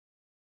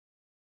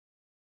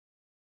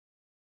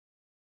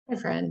Hi,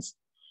 friends.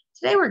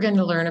 Today we're going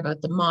to learn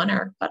about the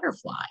monarch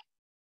butterfly.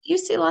 Do you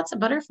see lots of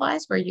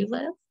butterflies where you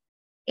live?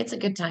 It's a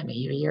good time of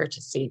year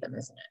to see them,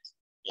 isn't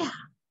it? Yeah,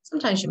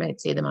 sometimes you might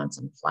see them on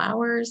some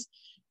flowers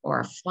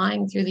or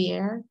flying through the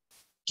air.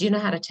 Do you know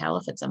how to tell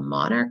if it's a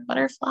monarch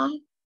butterfly?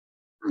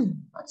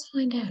 Let's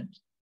find out.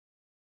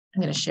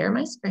 I'm going to share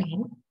my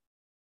screen.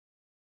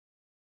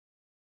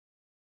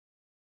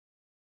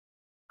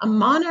 A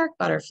monarch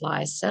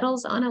butterfly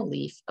settles on a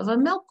leaf of a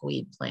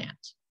milkweed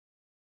plant.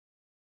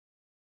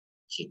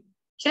 She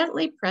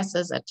gently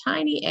presses a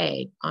tiny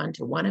egg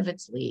onto one of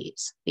its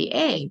leaves. The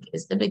egg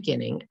is the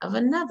beginning of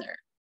another.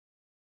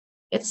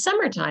 It's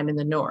summertime in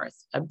the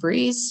north. A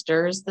breeze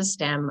stirs the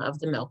stem of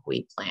the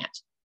milkweed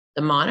plant.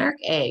 The monarch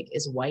egg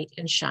is white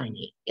and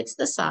shiny. It's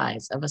the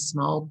size of a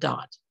small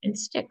dot and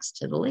sticks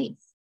to the leaf.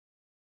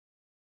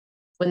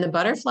 When the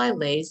butterfly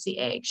lays the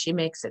egg, she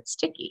makes it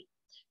sticky.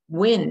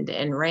 Wind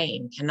and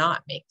rain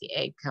cannot make the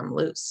egg come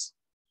loose.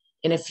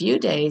 In a few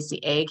days,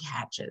 the egg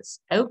hatches.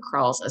 Out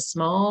crawls a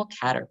small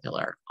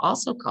caterpillar,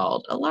 also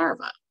called a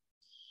larva.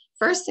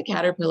 First, the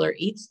caterpillar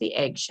eats the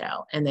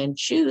eggshell and then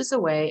chews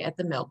away at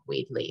the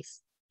milkweed leaf.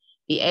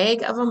 The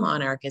egg of a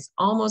monarch is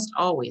almost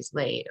always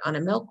laid on a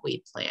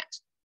milkweed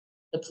plant.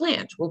 The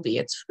plant will be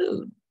its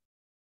food.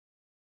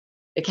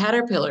 The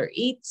caterpillar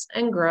eats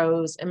and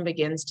grows and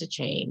begins to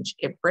change.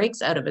 It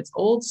breaks out of its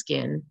old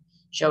skin,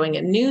 showing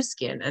a new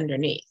skin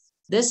underneath.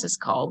 This is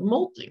called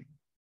molting.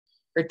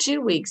 For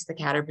 2 weeks, the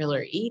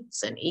caterpillar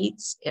eats and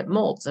eats. It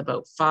molts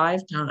about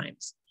 5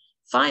 times.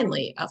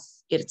 Finally,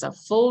 it's a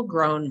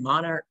full-grown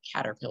monarch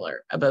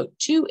caterpillar, about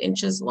 2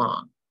 inches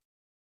long.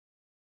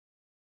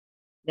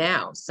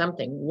 Now,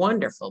 something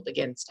wonderful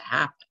begins to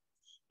happen.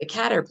 The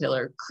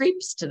caterpillar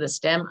creeps to the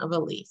stem of a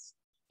leaf.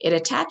 It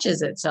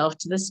attaches itself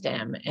to the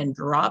stem and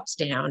drops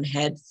down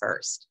head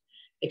first.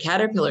 The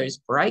caterpillar's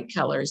bright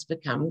colors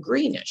become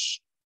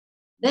greenish.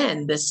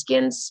 Then the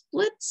skin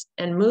splits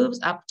and moves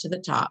up to the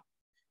top.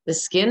 The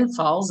skin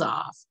falls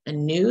off. A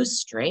new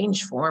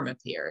strange form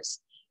appears.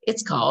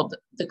 It's called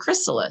the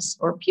chrysalis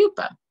or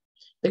pupa.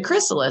 The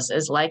chrysalis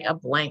is like a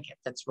blanket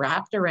that's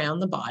wrapped around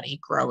the body,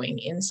 growing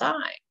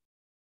inside.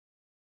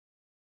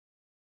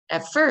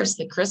 At first,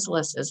 the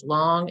chrysalis is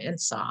long and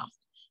soft.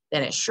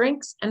 Then it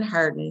shrinks and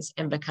hardens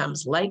and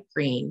becomes light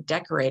green,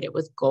 decorated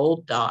with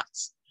gold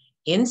dots.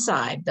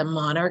 Inside, the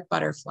monarch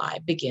butterfly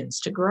begins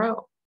to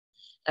grow.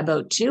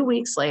 About 2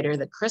 weeks later,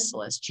 the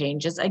chrysalis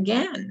changes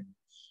again.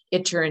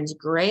 It turns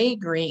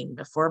gray-green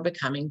before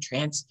becoming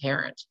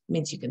transparent. It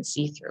means you can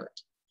see through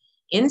it.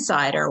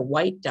 Inside are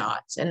white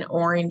dots and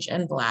orange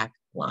and black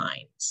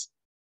lines.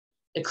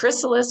 The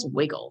chrysalis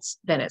wiggles,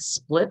 then it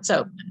splits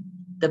open.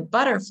 The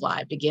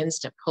butterfly begins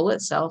to pull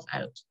itself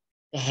out.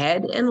 The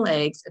head and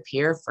legs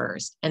appear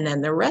first, and then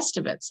the rest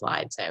of it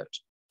slides out.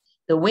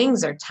 The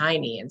wings are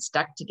tiny and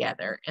stuck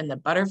together, and the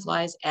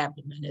butterfly's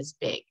abdomen is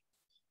big.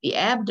 The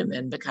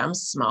abdomen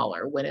becomes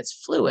smaller when its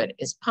fluid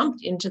is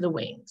pumped into the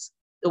wings.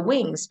 The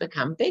wings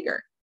become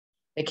bigger.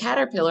 The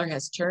caterpillar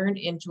has turned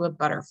into a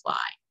butterfly.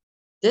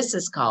 This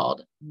is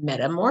called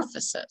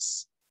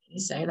metamorphosis. Can you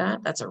say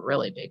that? That's a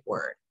really big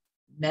word.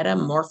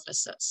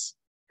 Metamorphosis.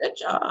 Good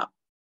job.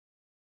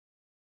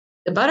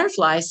 The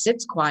butterfly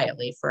sits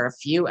quietly for a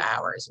few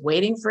hours,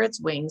 waiting for its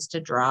wings to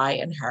dry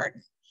and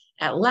harden.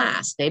 At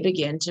last, they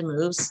begin to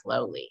move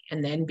slowly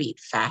and then beat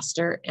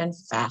faster and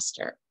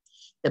faster.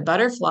 The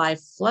butterfly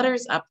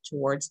flutters up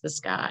towards the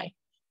sky.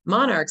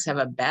 Monarchs have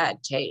a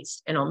bad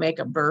taste and will make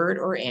a bird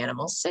or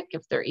animal sick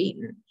if they're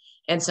eaten,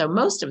 and so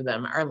most of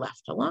them are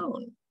left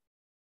alone.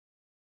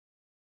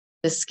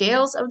 The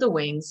scales of the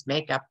wings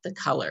make up the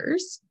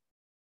colors.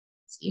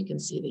 So you can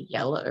see the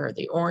yellow or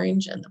the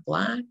orange and the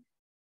black.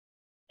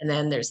 And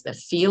then there's the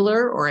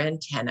feeler or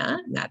antenna,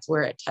 and that's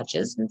where it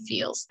touches and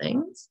feels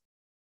things.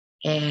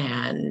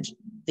 And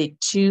the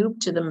tube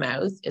to the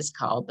mouth is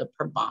called the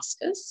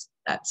proboscis.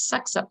 That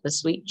sucks up the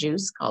sweet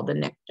juice called the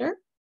nectar.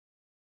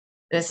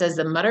 And it says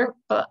the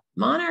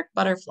monarch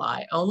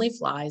butterfly only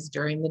flies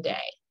during the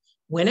day.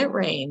 When it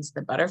rains,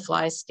 the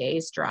butterfly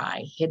stays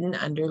dry, hidden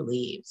under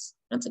leaves.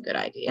 That's a good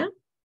idea.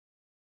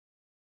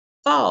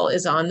 Fall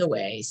is on the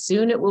way.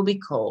 Soon it will be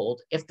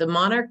cold. If the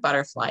monarch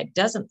butterfly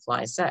doesn't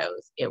fly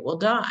south, it will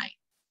die.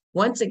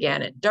 Once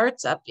again, it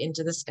darts up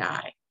into the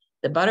sky.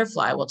 The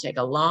butterfly will take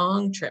a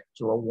long trip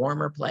to a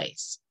warmer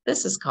place.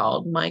 This is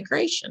called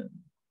migration.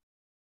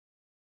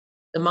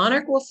 The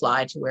monarch will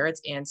fly to where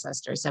its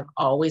ancestors have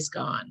always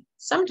gone,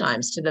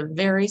 sometimes to the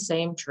very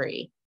same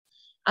tree.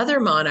 Other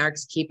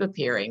monarchs keep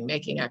appearing,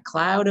 making a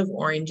cloud of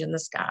orange in the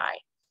sky.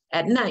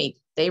 At night,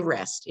 they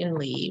rest in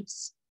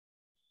leaves.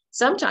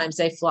 Sometimes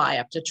they fly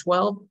up to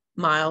 12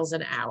 miles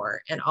an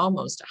hour and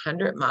almost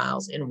 100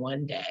 miles in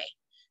one day.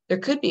 There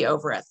could be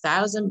over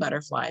 1,000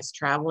 butterflies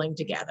traveling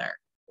together.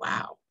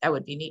 Wow, that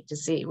would be neat to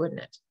see,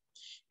 wouldn't it?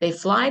 They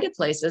fly to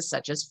places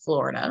such as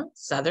Florida,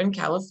 Southern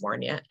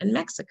California, and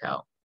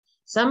Mexico.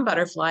 Some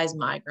butterflies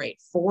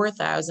migrate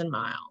 4,000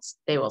 miles.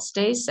 They will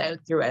stay south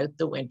throughout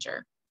the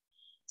winter.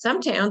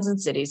 Some towns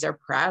and cities are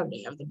proud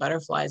to have the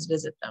butterflies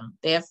visit them.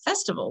 They have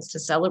festivals to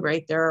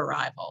celebrate their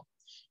arrival.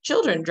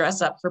 Children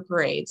dress up for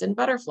parades in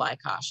butterfly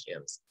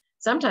costumes.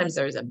 Sometimes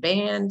there's a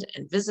band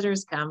and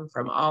visitors come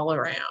from all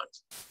around.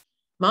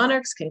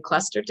 Monarchs can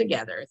cluster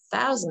together,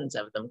 thousands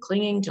of them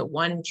clinging to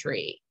one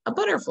tree, a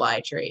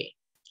butterfly tree.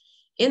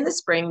 In the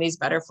spring, these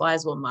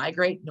butterflies will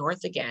migrate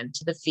north again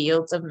to the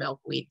fields of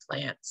milkweed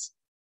plants.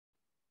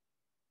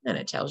 And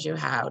it tells you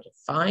how to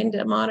find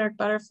a monarch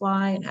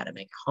butterfly and how to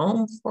make a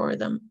home for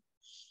them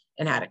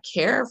and how to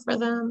care for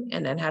them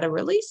and then how to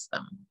release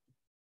them.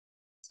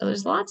 So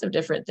there's lots of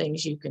different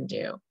things you can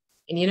do.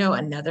 And you know,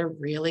 another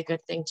really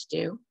good thing to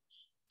do,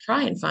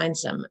 try and find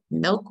some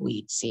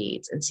milkweed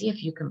seeds and see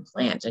if you can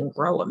plant and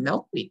grow a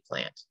milkweed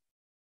plant.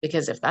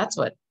 Because if that's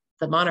what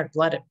the monarch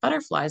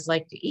butterflies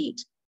like to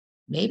eat,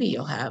 maybe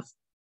you'll have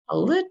a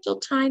little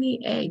tiny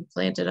egg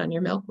planted on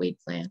your milkweed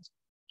plant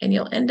and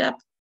you'll end up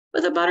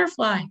with a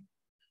butterfly.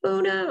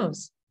 Who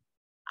knows?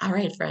 All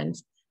right,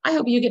 friends, I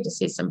hope you get to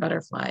see some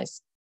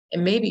butterflies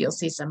and maybe you'll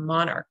see some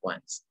monarch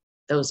ones,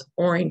 those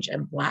orange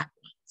and black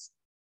ones.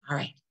 All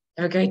right,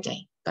 have a great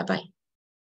day. Bye-bye.